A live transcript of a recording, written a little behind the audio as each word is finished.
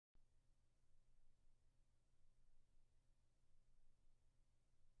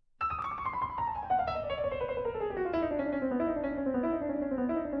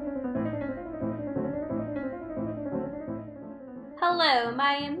Hello,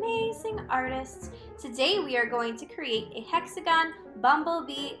 my amazing artists. Today we are going to create a hexagon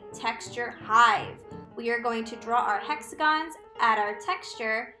bumblebee texture hive. We are going to draw our hexagons, add our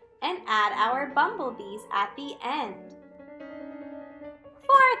texture, and add our bumblebees at the end.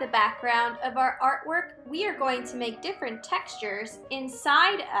 For the background of our artwork, we are going to make different textures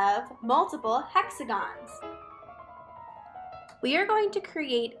inside of multiple hexagons. We are going to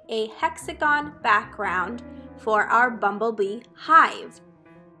create a hexagon background for our bumblebee hive.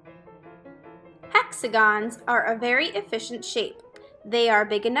 Hexagons are a very efficient shape. They are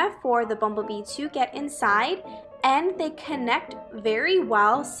big enough for the bumblebee to get inside, and they connect very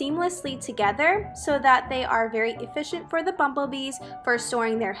well seamlessly together so that they are very efficient for the bumblebees for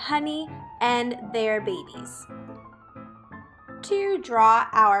storing their honey and their babies. To draw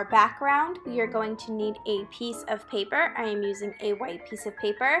our background, we are going to need a piece of paper. I am using a white piece of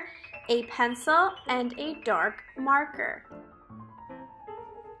paper, a pencil, and a dark marker.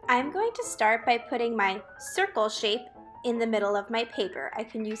 I'm going to start by putting my circle shape in the middle of my paper. I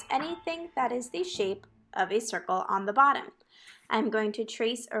can use anything that is the shape of a circle on the bottom. I'm going to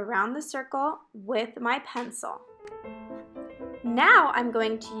trace around the circle with my pencil. Now I'm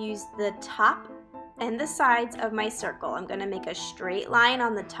going to use the top and the sides of my circle. I'm going to make a straight line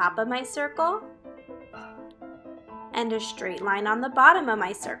on the top of my circle and a straight line on the bottom of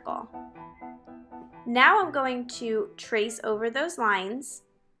my circle. Now I'm going to trace over those lines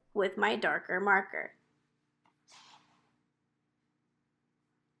with my darker marker.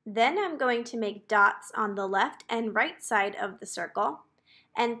 Then I'm going to make dots on the left and right side of the circle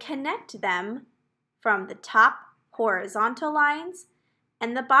and connect them from the top horizontal lines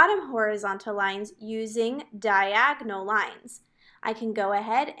and the bottom horizontal lines using diagonal lines. I can go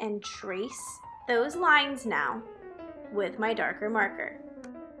ahead and trace those lines now with my darker marker.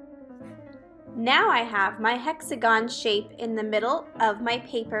 Now I have my hexagon shape in the middle of my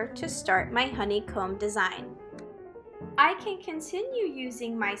paper to start my honeycomb design. I can continue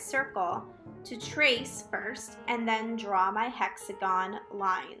using my circle to trace first and then draw my hexagon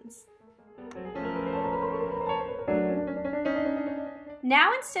lines.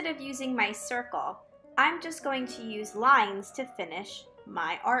 Now instead of using my circle, I'm just going to use lines to finish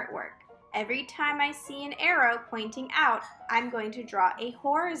my artwork. Every time I see an arrow pointing out, I'm going to draw a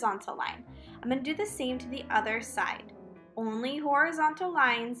horizontal line. I'm going to do the same to the other side. Only horizontal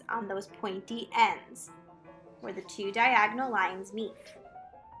lines on those pointy ends where the two diagonal lines meet.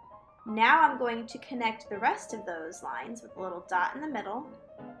 Now I'm going to connect the rest of those lines with a little dot in the middle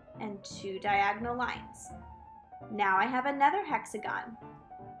and two diagonal lines. Now I have another hexagon.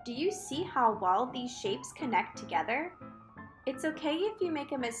 Do you see how well these shapes connect together? It's okay if you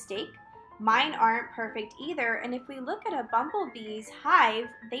make a mistake. Mine aren't perfect either, and if we look at a bumblebee's hive,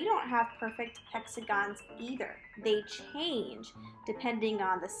 they don't have perfect hexagons either. They change depending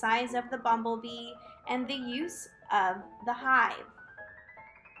on the size of the bumblebee and the use of the hive.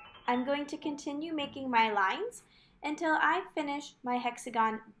 I'm going to continue making my lines until I finish my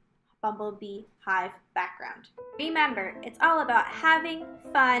hexagon bumblebee hive background. Remember, it's all about having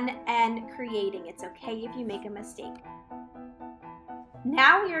fun and creating. It's okay if you make a mistake.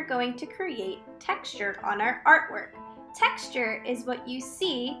 Now we are going to create texture on our artwork. Texture is what you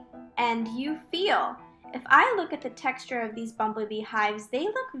see and you feel. If I look at the texture of these bumblebee hives, they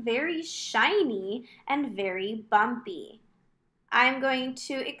look very shiny and very bumpy. I'm going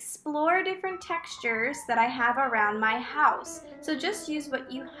to explore different textures that I have around my house. So just use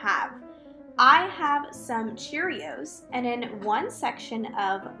what you have. I have some Cheerios, and in one section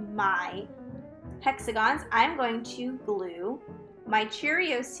of my hexagons, I'm going to glue my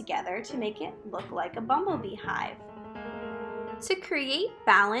Cheerios together to make it look like a bumblebee hive. To create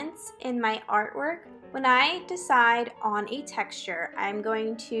balance in my artwork, when I decide on a texture, I'm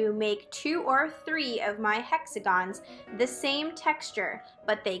going to make 2 or 3 of my hexagons the same texture,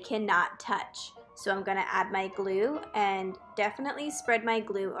 but they cannot touch. So I'm going to add my glue and definitely spread my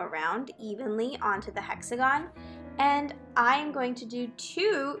glue around evenly onto the hexagon. And I'm going to do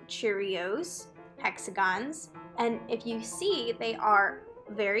 2 Cheerios hexagons, and if you see, they are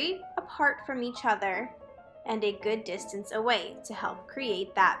very apart from each other and a good distance away to help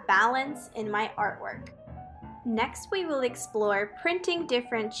create that balance in my artwork. Next, we will explore printing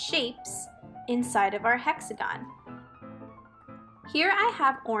different shapes inside of our hexagon. Here I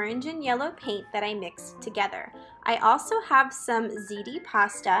have orange and yellow paint that I mixed together. I also have some ziti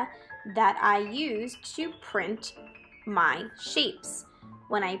pasta that I use to print my shapes.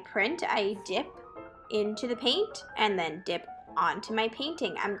 When I print, I dip into the paint and then dip onto my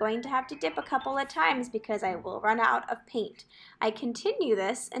painting. I'm going to have to dip a couple of times because I will run out of paint. I continue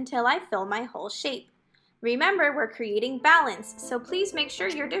this until I fill my whole shape. Remember, we're creating balance, so please make sure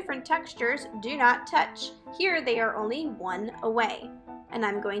your different textures do not touch. Here they are only one away. And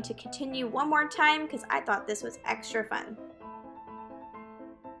I'm going to continue one more time because I thought this was extra fun.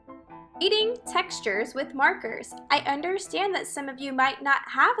 Creating textures with markers. I understand that some of you might not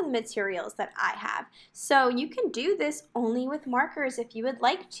have the materials that I have, so you can do this only with markers if you would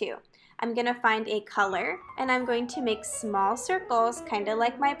like to. I'm going to find a color and I'm going to make small circles, kind of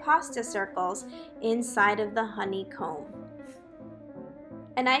like my pasta circles, inside of the honeycomb.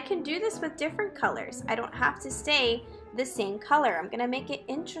 And I can do this with different colors. I don't have to stay the same color. I'm going to make it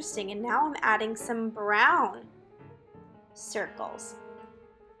interesting, and now I'm adding some brown circles.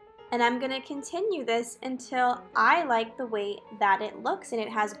 And I'm going to continue this until I like the way that it looks and it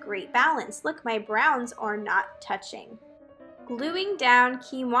has great balance. Look, my browns are not touching. Gluing down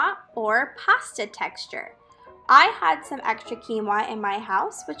quinoa or pasta texture. I had some extra quinoa in my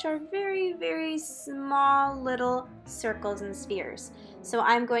house, which are very, very small little circles and spheres. So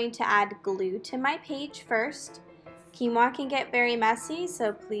I'm going to add glue to my page first. Quinoa can get very messy,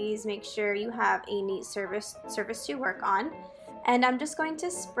 so please make sure you have a neat surface to work on. And I'm just going to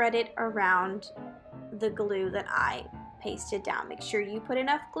spread it around the glue that I pasted down. Make sure you put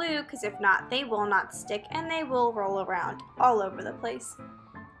enough glue, because if not, they will not stick and they will roll around all over the place.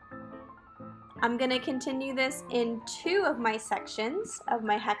 I'm going to continue this in 2 of my sections of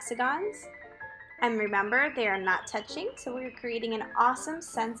my hexagons. And remember, they are not touching, so we're creating an awesome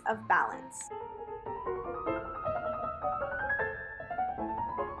sense of balance.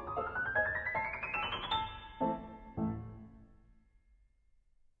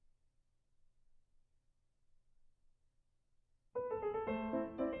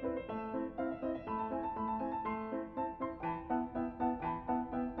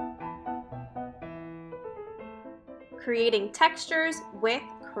 Creating textures with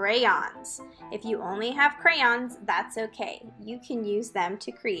crayons. If you only have crayons, that's okay. You can use them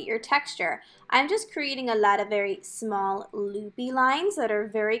to create your texture. I'm just creating a lot of very small loopy lines that are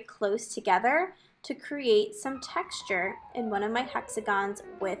very close together to create some texture in one of my hexagons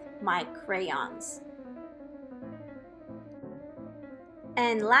with my crayons.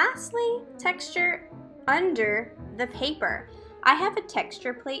 And lastly, texture under the paper. I have a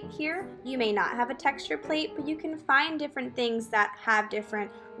texture plate here. You may not have a texture plate, but you can find different things that have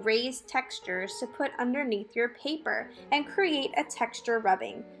different raised textures to put underneath your paper and create a texture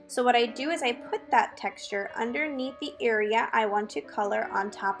rubbing. So what I do is I put that texture underneath the area I want to color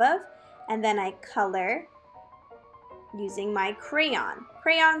on top of, and then I color using my crayon.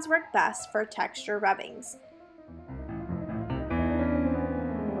 Crayons work best for texture rubbings.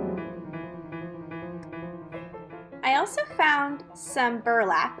 I also found some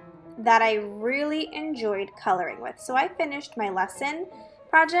burlap that I really enjoyed coloring with. So I finished my lesson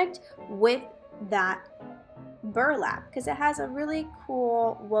project with that burlap because it has a really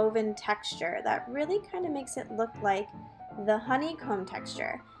cool woven texture that really kind of makes it look like the honeycomb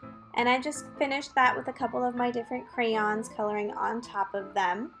texture. And I just finished that with a couple of my different crayons, coloring on top of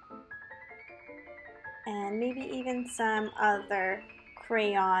them. And maybe even some other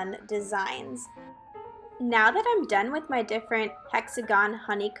crayon designs. Now that I'm done with my different hexagon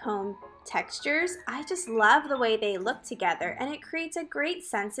honeycomb textures, I just love the way they look together, and it creates a great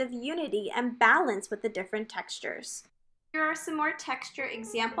sense of unity and balance with the different textures. Here are some more texture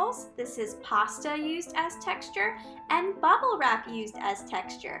examples. This is pasta used as texture and bubble wrap used as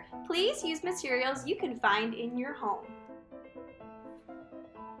texture. Please use materials you can find in your home.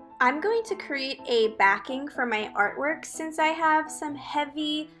 I'm going to create a backing for my artwork. Since I have some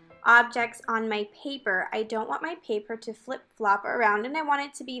heavy objects on my paper, I don't want my paper to flip-flop around, and I want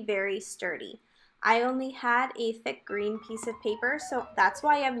it to be very sturdy. I only had a thick green piece of paper, so that's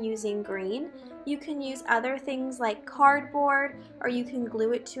why I'm using green. You can use other things like cardboard, or you can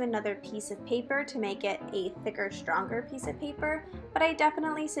glue it to another piece of paper to make it a thicker, stronger piece of paper, but I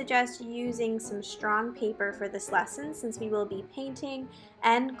definitely suggest using some strong paper for this lesson since we will be painting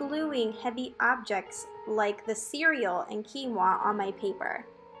and gluing heavy objects like the cereal and quinoa on my paper.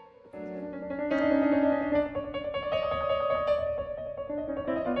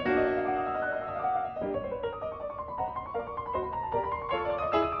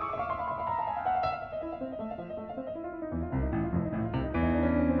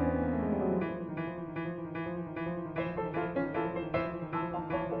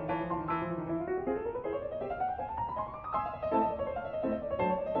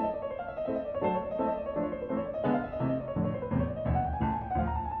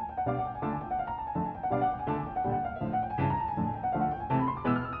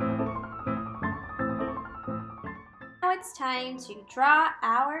 Now it's time to draw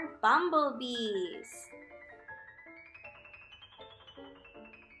our bumblebees.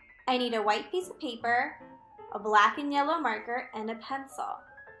 I need a white piece of paper, a black and yellow marker, and a pencil.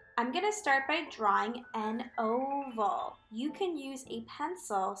 I'm going to start by drawing an oval. You can use a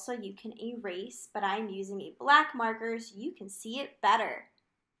pencil so you can erase, but I'm using a black marker so you can see it better.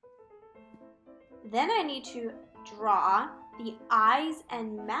 Then I need to draw the eyes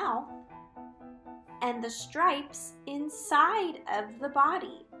and mouth and the stripes inside of the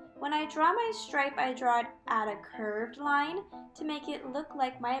body. When I draw my stripe, I draw it at a curved line to make it look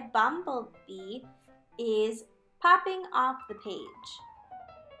like my bumblebee is popping off the page.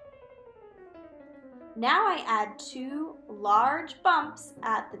 Now I add 2 large bumps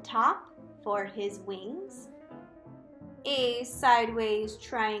at the top for his wings, a sideways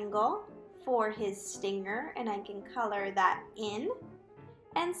triangle for his stinger, and I can color that in,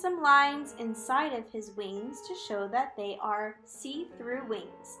 and some lines inside of his wings to show that they are see-through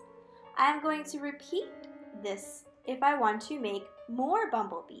wings. I'm going to repeat this if I want to make more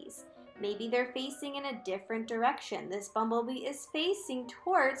bumblebees. Maybe they're facing in a different direction. This bumblebee is facing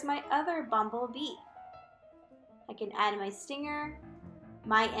towards my other bumblebee. I can add my stinger,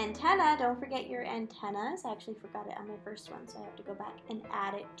 my antenna. Don't forget your antennas. I actually forgot it on my first one, so I have to go back and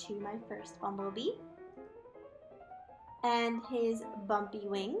add it to my first bumblebee. And his bumpy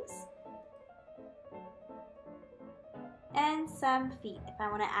wings. And some feet, if I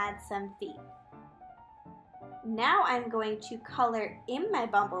want to add some feet. Now I'm going to color in my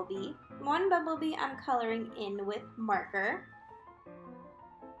bumblebee. One bumblebee I'm coloring in with marker.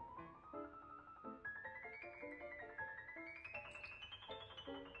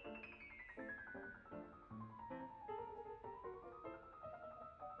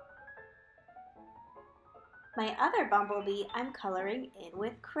 My other bumblebee I'm coloring in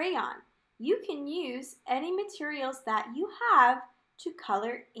with crayon. You can use any materials that you have to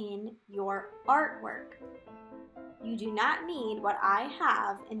color in your artwork. You do not need what I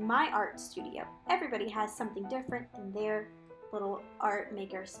have in my art studio. Everybody has something different in their little art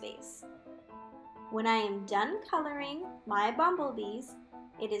maker space. When I am done coloring my bumblebees,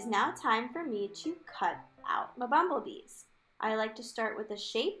 it is now time for me to cut out my bumblebees. I like to start with a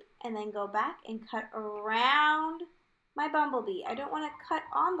shape and then go back and cut around my bumblebee. I don't want to cut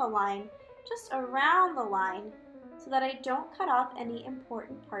on the line, just around the line so that I don't cut off any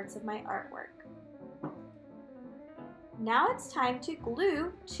important parts of my artwork. Now it's time to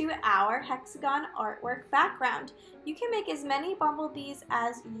glue to our hexagon artwork background. You can make as many bumblebees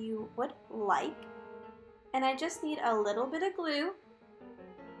as you would like, and I just need a little bit of glue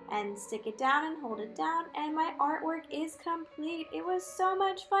and stick it down and hold it down, and my artwork is complete. It was so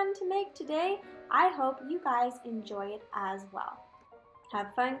much fun to make today. I hope you guys enjoy it as well.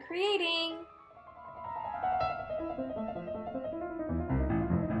 Have fun creating!